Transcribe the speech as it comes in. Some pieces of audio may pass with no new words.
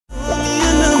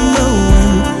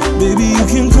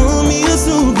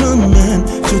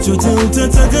Hey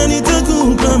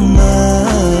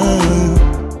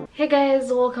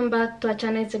guys, welcome back to our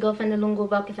channel. It's your girl Fanny&jessy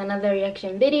back with another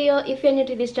reaction video. If you're new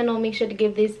to this channel, make sure to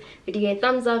give this video a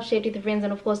thumbs up, share it with your friends,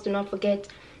 and of course do not forget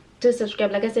to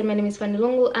subscribe. Like I said, my name is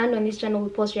Fanny&jessy, and on this channel we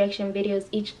post reaction videos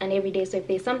each and every day. So if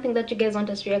there's something that you guys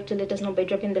want us to react to, let us know by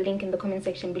dropping the link in the comment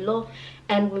section below,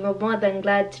 and we were more than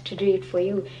glad to do it for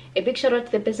you. A big shout out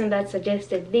to the person that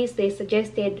suggested this. They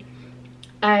suggested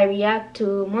I react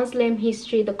to Muslim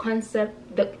history, the conquest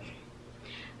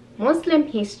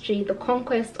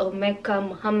of Mecca,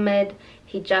 Mohammed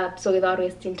Hijab. So without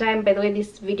wasting time, by the way,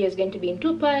 this video is going to be in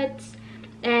 2 parts,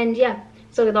 and yeah,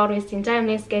 so without wasting time,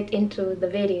 let's get into the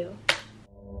video.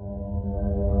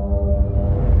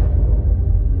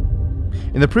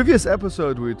 In the previous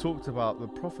episode, we talked about the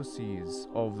prophecies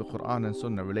of the Quran and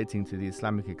Sunnah relating to the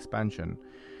Islamic expansion,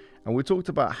 and we talked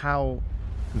about how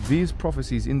these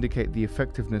prophecies indicate the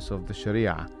effectiveness of the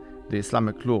Sharia, the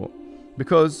Islamic law,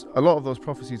 because a lot of those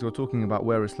prophecies were talking about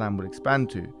where Islam would expand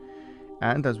to.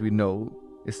 And as we know,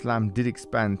 Islam did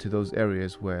expand to those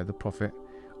areas where the Prophet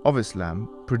of Islam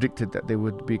predicted that they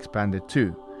would be expanded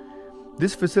to.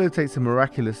 This facilitates a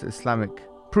miraculous Islamic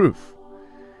proof,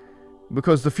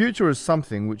 because the future is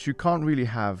something which you can't really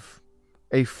have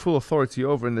a full authority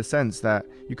over, in the sense that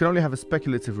you can only have a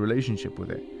speculative relationship with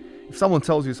it. If someone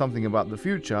tells you something about the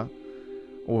future,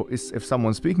 or if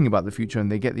someone's speaking about the future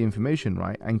and they get the information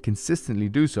right and consistently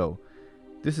do so,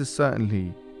 this is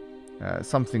certainly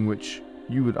something which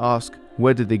you would ask,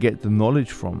 where did they get the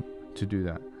knowledge from to do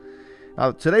that?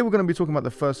 Now, today we're going to be talking about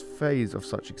the first phase of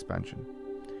such expansion,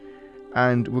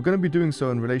 and we're going to be doing so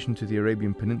in relation to the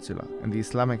Arabian Peninsula and the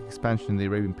Islamic expansion in the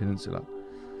Arabian Peninsula.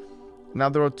 Now,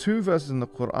 there are 2 verses in the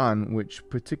Quran which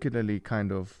particularly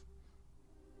kind of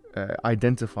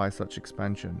identify such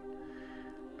expansion.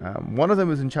 One of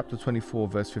them is in chapter 24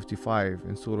 verse 55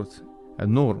 in Surah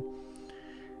An-Nur,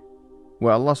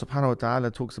 where Allah subhanahu wa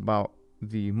ta'ala talks about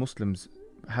the Muslims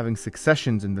having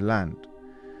successions in the land,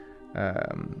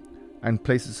 and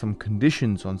places some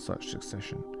conditions on such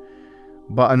succession.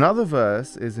 But another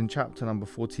verse is in chapter number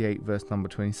 48 verse number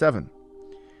 27,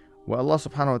 where Allah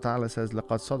subhanahu wa ta'ala says,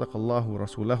 لَقَدْ صَدَقَ اللَّهُ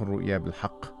رَسُولَهُ الرُّؤْيَا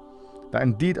بِالْحَقِّ, that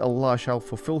indeed Allah shall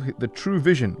fulfill the true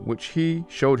vision which He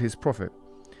showed His Prophet.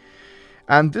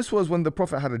 And this was when the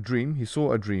Prophet had a dream. He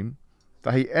saw a dream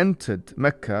that he entered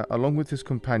Mecca along with his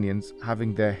companions,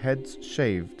 having their heads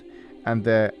shaved and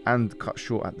cut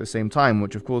short at the same time,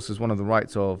 which of course is one of the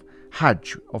rites of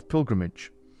Hajj, of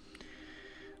pilgrimage.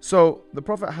 So the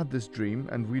Prophet had this dream,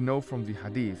 and we know from the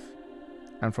Hadith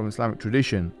and from Islamic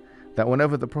tradition that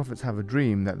whenever the Prophets have a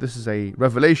dream, that this is a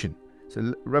revelation. It's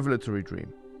a revelatory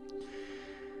dream.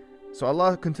 So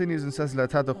Allah continues and says, لا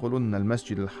تدخلن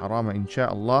المسجد الحرام إن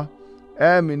شاء الله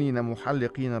آمنين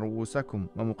محلقين رؤوسكم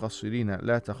ومقصرين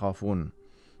لا تخافون.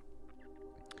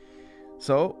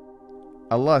 So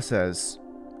Allah says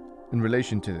in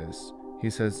relation to this, He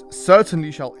says, certainly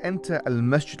shall enter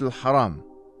al-Masjid al-Haram,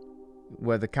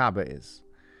 where the Kaaba is,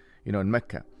 in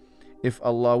Mecca, if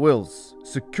Allah wills,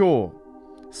 secure,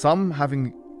 some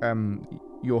having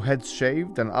your heads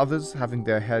shaved and others having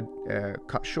their head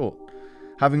cut short,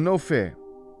 having no fear.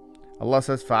 Allah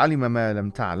says, فَعَلِمَ مَا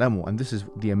لَمْ تَعْلَمُوا, and this is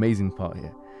the amazing part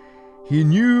here. He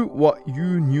knew what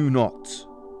you knew not.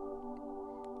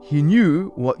 He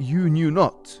knew what you knew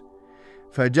not.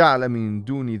 فَجَعْلَ مِن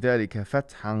دُونِ ذَلِكَ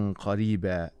فَتْحًا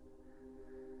قَرِيبًا,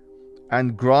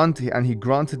 and He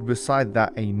granted beside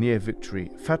that a near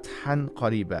victory. فَتْحًا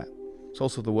قَرِيبًا. It's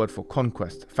also the word for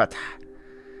conquest, fath.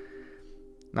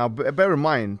 Now bear in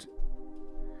mind,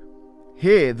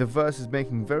 here the verse is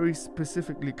making very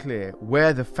specifically clear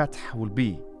where the fath will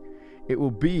be. It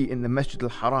will be in the Masjid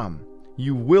al-Haram.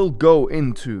 You will go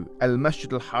into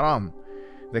al-Masjid al-Haram,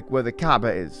 where the Kaaba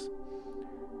is,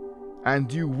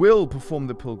 and you will perform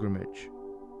the pilgrimage.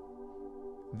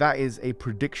 That is a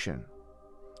prediction.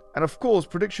 And of course,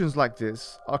 predictions like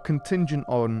this are contingent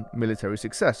on military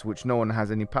success, which no one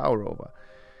has any power over.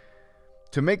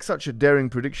 To make such a daring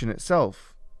prediction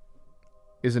itself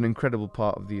is an incredible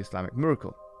part of the Islamic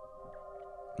miracle.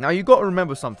 Now, you got to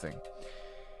remember something.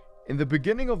 In the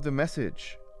beginning of the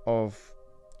message of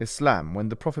Islam, when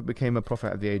the Prophet became a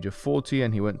prophet at the age of 40,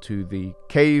 and he went to the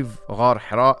cave Ghar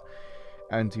Hira,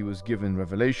 and he was given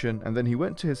revelation, and then he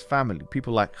went to his family,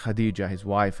 people like Khadija, his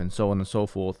wife, and so on and so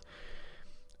forth.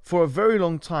 For a very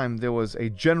long time, there was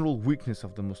a general weakness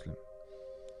of the Muslim.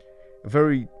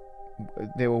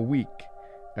 They were weak,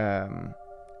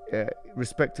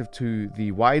 respective to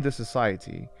the wider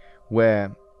society,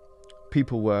 where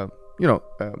people were,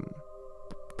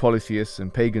 polytheists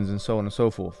and pagans and so on and so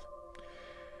forth.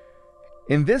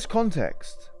 In this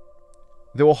context,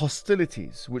 there were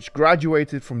hostilities which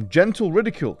graduated from gentle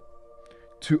ridicule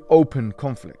to open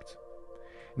conflict.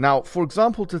 Now, for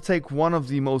example, to take one of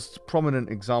the most prominent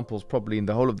examples probably in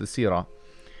the whole of the seerah,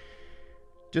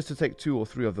 just to take 2 or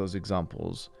 3 of those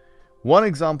examples. One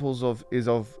example is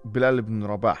of Bilal ibn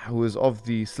Rabah, who is of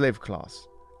the slave class,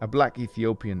 a black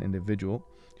Ethiopian individual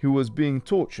who was being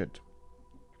tortured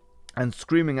and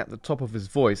screaming at the top of his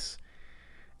voice,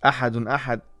 Ahadun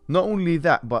Ahad. Not only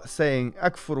that, but saying,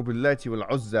 Akfuru billati wal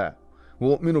Uzza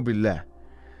wa u'minu billah.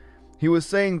 He was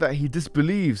saying that he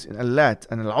disbelieves in Allah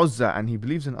and Al-Uzza, and he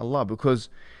believes in Allah, because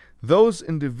those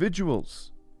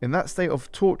individuals in that state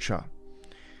of torture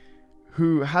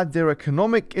who had their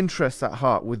economic interests at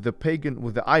heart with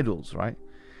the idols, right?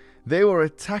 They were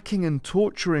attacking and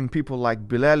torturing people like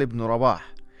Bilal ibn Rabah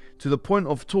to the point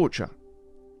of torture,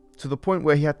 to the point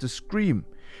where he had to scream,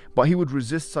 but he would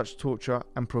resist such torture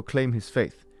and proclaim his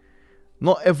faith.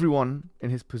 Not everyone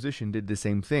in his position did the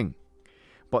same thing,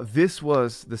 but this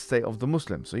was the state of the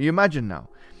Muslims. So you imagine now,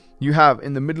 you have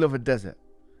in the middle of a desert,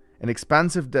 an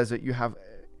expansive desert, you have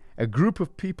a group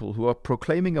of people who are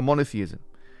proclaiming a monotheism,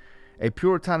 a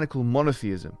puritanical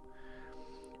monotheism,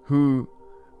 who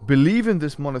believe in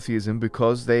this monotheism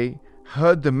because they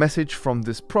heard the message from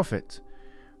this prophet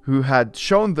who had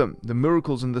shown them the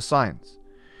miracles and the signs.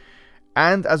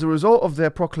 And as a result of their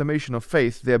proclamation of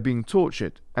faith, they're being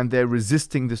tortured and they're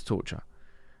resisting this torture.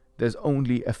 There's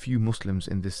only a few Muslims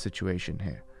in this situation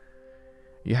here.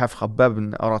 You have Khabbab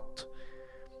ibn Arat,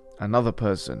 another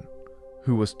person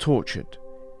who was tortured.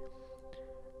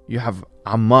 You have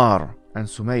Ammar and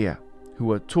Sumayya, who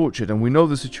were tortured, and we know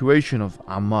the situation of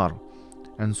Ammar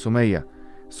and Sumayya.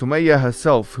 Sumayya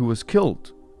herself, who was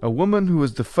killed, a woman who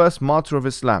was the first martyr of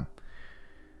Islam,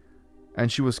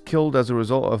 and she was killed as a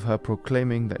result of her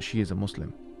proclaiming that she is a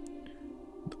Muslim.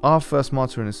 Our first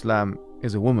martyr in Islam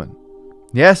is a woman.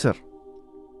 Yasir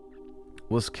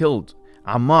was killed.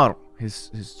 Ammar,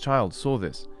 his child, saw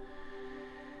this.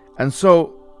 And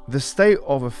so the state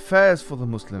of affairs for the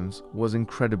Muslims was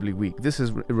incredibly weak. This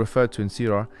is referred to in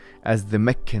Seerah as the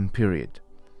Meccan period.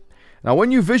 Now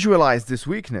when you visualize this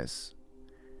weakness,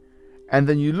 and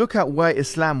then you look at where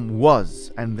Islam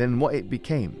was and then what it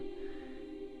became,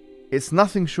 it's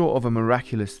nothing short of a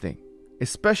miraculous thing.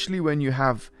 Especially when you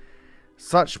have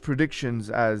such predictions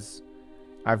as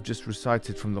I've just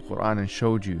recited from the Quran and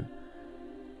showed you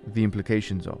the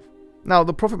implications of. Now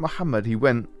the Prophet Muhammad, he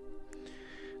went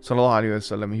Sallallahu Alaihi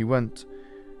Wasallam, he went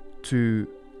to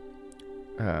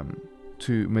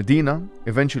Medina.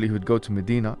 Eventually he would go to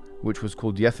Medina, which was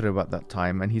called Yathrib at that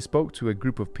time, and he spoke to a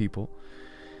group of people,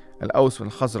 Al-Aws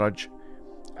and Khazraj,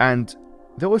 and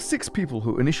there were 6 people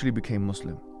who initially became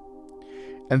Muslim.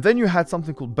 And then you had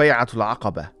something called Bay'atul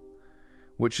Aqabah,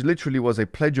 which literally was a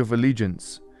pledge of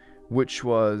allegiance, which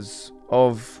was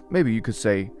of, maybe you could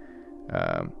say,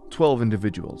 12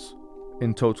 individuals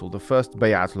in total. The first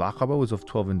Bay'atul Aqabah was of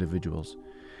 12 individuals.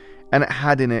 And it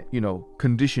had in it,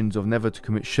 conditions of never to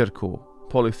commit shirk or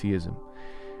polytheism,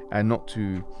 and not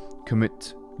to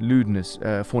commit lewdness,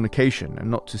 fornication,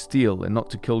 and not to steal, and not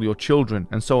to kill your children,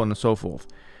 and so on and so forth.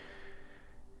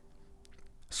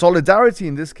 Solidarity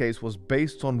in this case was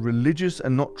based on religious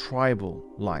and not tribal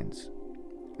lines.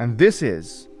 And this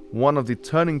is one of the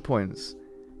turning points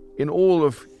in all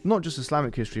of, not just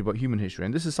Islamic history, but human history.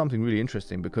 And this is something really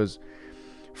interesting, because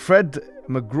Fred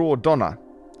McGraw-Donner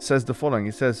says the following.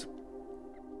 He says,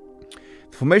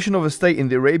 the formation of a state in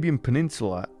the Arabian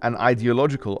Peninsula and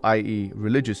ideological, i.e.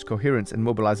 religious coherence and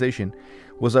mobilization,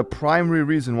 was a primary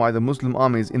reason why the Muslim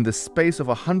armies in the space of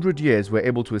 100 years were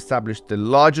able to establish the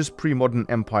largest pre-modern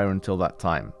empire until that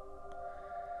time.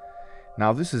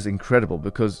 Now this is incredible,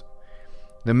 because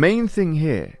the main thing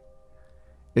here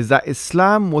is that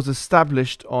Islam was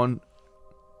established on,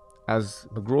 as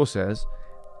McGraw says,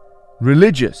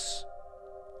 religious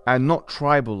and not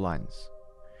tribal lines.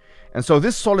 And so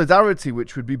this solidarity,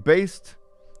 which would be based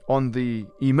on the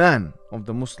iman of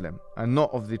the Muslim and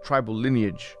not of the tribal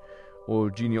lineage or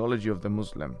genealogy of the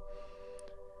Muslim,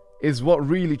 is what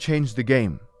really changed the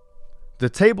game. The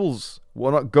tables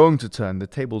were not going to turn. The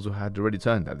tables had already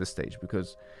turned at this stage,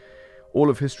 because all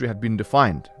of history had been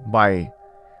defined by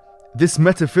this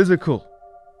metaphysical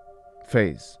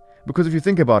phase. Because if you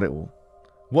think about it all,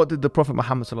 what did the Prophet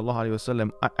Muhammad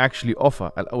ﷺ actually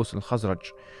offer Al-Aws and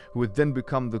Khazraj, who would then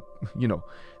become the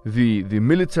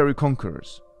military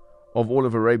conquerors of all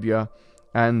of Arabia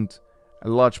and a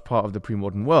large part of the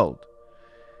pre-modern world?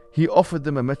 He offered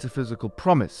them a metaphysical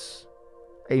promise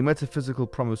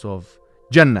of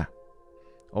Jannah,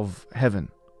 of heaven.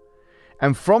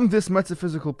 And from this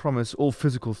metaphysical promise, all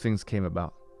physical things came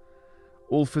about.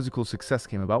 All physical success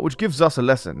came about, which gives us a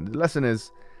lesson. The lesson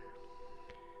is,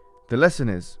 The lesson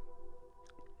is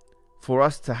for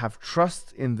us to have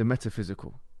trust in the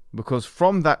metaphysical, because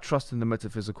from that trust in the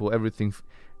metaphysical, everything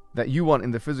that you want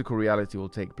in the physical reality will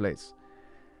take place.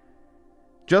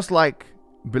 Just like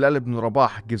Bilal ibn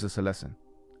Rabah gives us a lesson,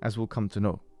 as we'll come to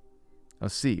know or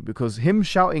see, because him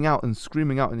shouting out and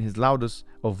screaming out in his loudest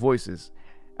of voices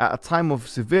at a time of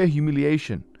severe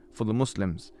humiliation for the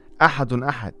Muslims, Ahadun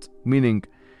Ahad, meaning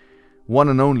one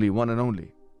and only,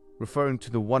 referring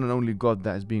to the one and only God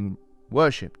that is being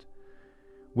worshipped,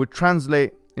 would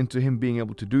translate into him being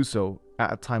able to do so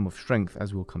at a time of strength,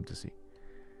 as we'll come to see.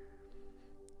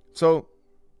 So,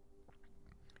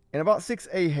 in about 6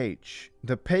 AH,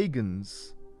 the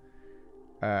pagans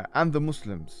and the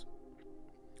Muslims,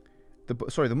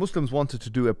 the Muslims wanted to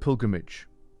do a pilgrimage,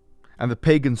 and the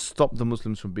pagans stopped the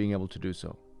Muslims from being able to do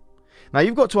so. Now,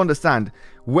 you've got to understand,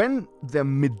 when the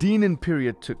Medinan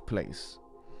period took place,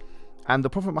 and the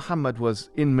Prophet Muhammad was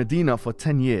in Medina for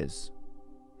 10 years,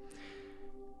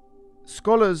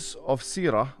 scholars of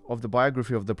Sirah, of the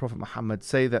biography of the Prophet Muhammad,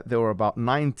 say that there were about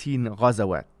 19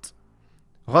 ghazawat.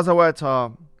 Ghazawat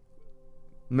are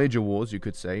major wars, you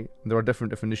could say. There are different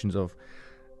definitions of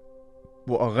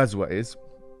what a ghazwa is.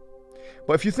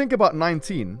 But if you think about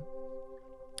 19,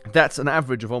 that's an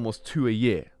average of almost 2 a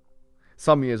year.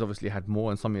 Some years obviously had more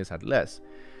and some years had less.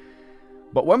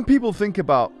 But when people think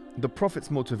about the Prophet's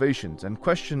motivations and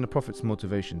question the Prophet's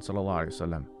motivations, sallallahu alaihi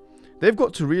wasallam, they've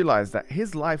got to realize that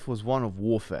his life was one of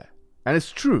warfare. And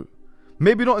it's true.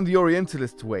 Maybe not in the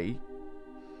Orientalist way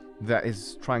that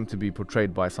is trying to be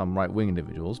portrayed by some right-wing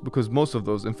individuals, because most of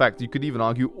those, in fact, you could even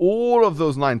argue all of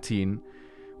those 19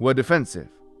 were defensive.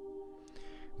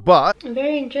 But a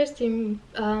very interesting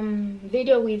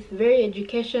video with very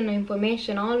educational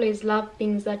information. I always love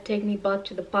things that take me back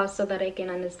to the past so that I can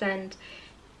understand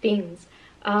things.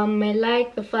 I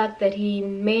like the fact that he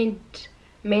made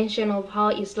mention of how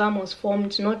Islam was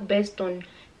formed not based on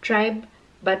tribe,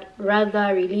 but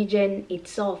rather religion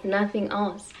itself, nothing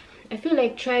else. I feel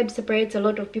like tribe separates a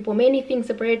lot of people. Many things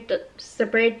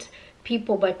separate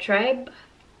people, but tribe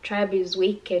is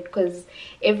wicked, because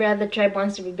every other tribe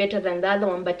wants to be better than the other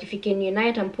one. But if you can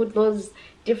unite and put those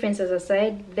differences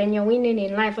aside, then you're winning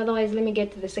in life. Otherwise, let me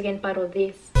get to the second part of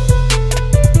this.